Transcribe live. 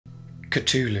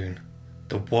Khutulun,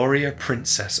 the warrior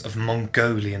princess of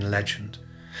Mongolian legend,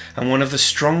 and one of the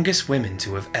strongest women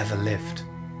to have ever lived.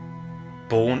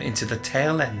 Born into the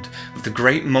tail end of the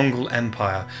great Mongol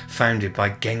Empire founded by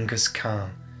Genghis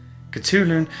Khan,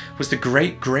 Khutulun was the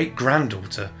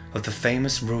great-great-granddaughter of the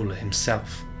famous ruler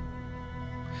himself.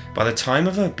 By the time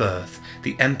of her birth,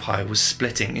 the empire was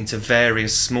splitting into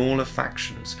various smaller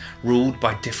factions ruled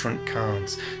by different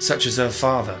Khans, such as her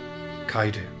father,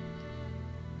 Kaidu.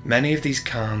 Many of these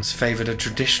Khans favoured a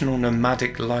traditional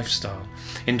nomadic lifestyle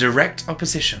in direct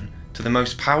opposition to the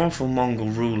most powerful Mongol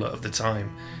ruler of the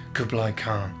time, Kublai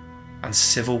Khan, and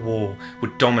civil war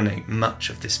would dominate much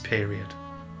of this period.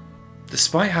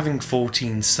 Despite having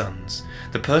 14 sons,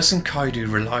 the person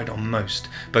Kaidu relied on most,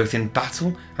 both in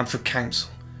battle and for counsel,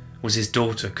 was his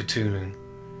daughter Khutulun.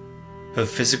 Her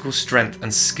physical strength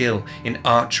and skill in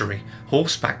archery,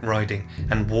 horseback riding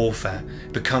and warfare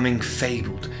becoming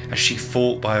fabled as she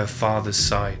fought by her father's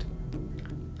side.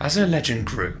 As her legend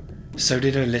grew, so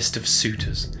did her list of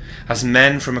suitors, as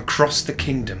men from across the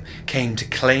kingdom came to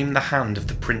claim the hand of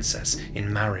the princess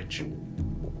in marriage.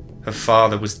 Her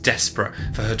father was desperate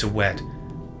for her to wed,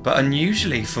 but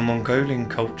unusually for Mongolian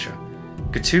culture,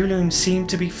 Khutulun seemed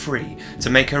to be free to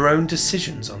make her own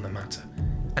decisions on the matter,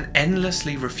 and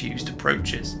endlessly refused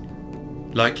approaches.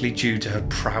 Likely due to her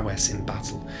prowess in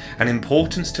battle and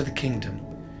importance to the kingdom,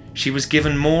 she was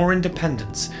given more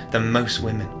independence than most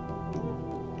women.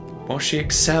 While she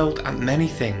excelled at many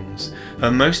things,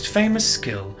 her most famous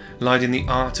skill lied in the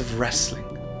art of wrestling,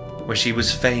 where she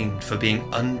was famed for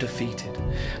being undefeated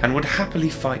and would happily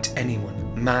fight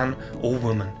anyone, man or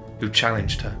woman, who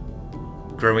challenged her.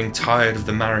 Growing tired of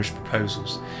the marriage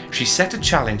proposals, she set a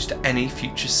challenge to any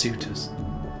future suitors.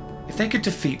 If they could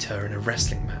defeat her in a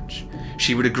wrestling match,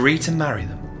 she would agree to marry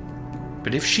them.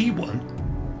 But if she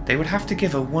won, they would have to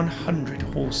give her 100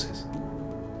 horses.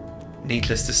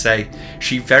 Needless to say,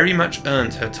 she very much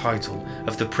earned her title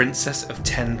of the Princess of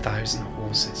 10,000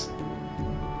 Horses.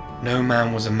 No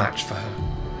man was a match for her,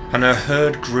 and her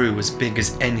herd grew as big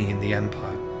as any in the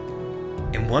empire.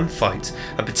 In one fight,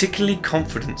 a particularly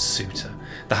confident suitor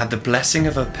that had the blessing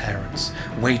of her parents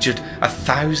wagered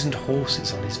 1,000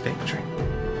 horses on his victory.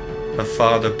 Her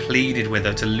father pleaded with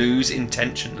her to lose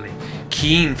intentionally,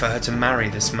 keen for her to marry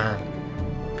this man,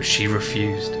 but she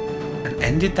refused, and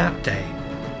ended that day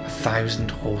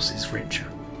 1,000 horses richer.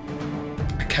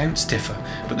 Accounts differ,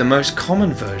 but the most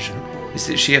common version is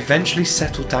that she eventually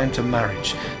settled down to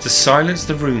marriage to silence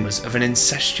the rumours of an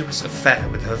incestuous affair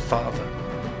with her father,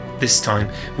 this time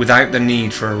without the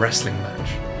need for a wrestling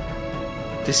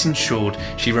match. This ensured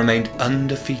she remained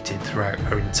undefeated throughout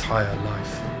her entire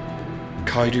life.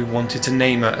 Kaidu wanted to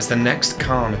name her as the next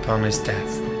Khan upon his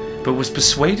death, but was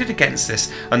persuaded against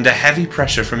this under heavy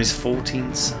pressure from his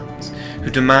 14 sons, who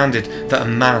demanded that a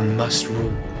man must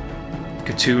rule.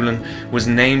 Khutulun was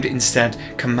named instead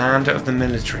commander of the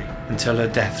military until her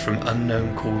death from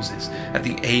unknown causes at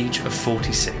the age of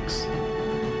 46.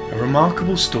 A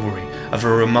remarkable story of a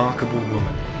remarkable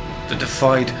woman that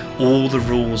defied all the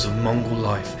rules of Mongol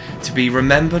life to be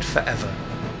remembered forever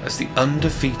as the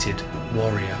undefeated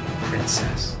warrior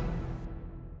princess.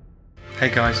 Hey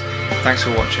guys, thanks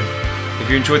for watching. If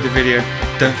you enjoyed the video,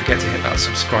 don't forget to hit that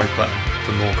subscribe button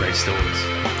for more great stories.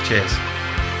 Cheers.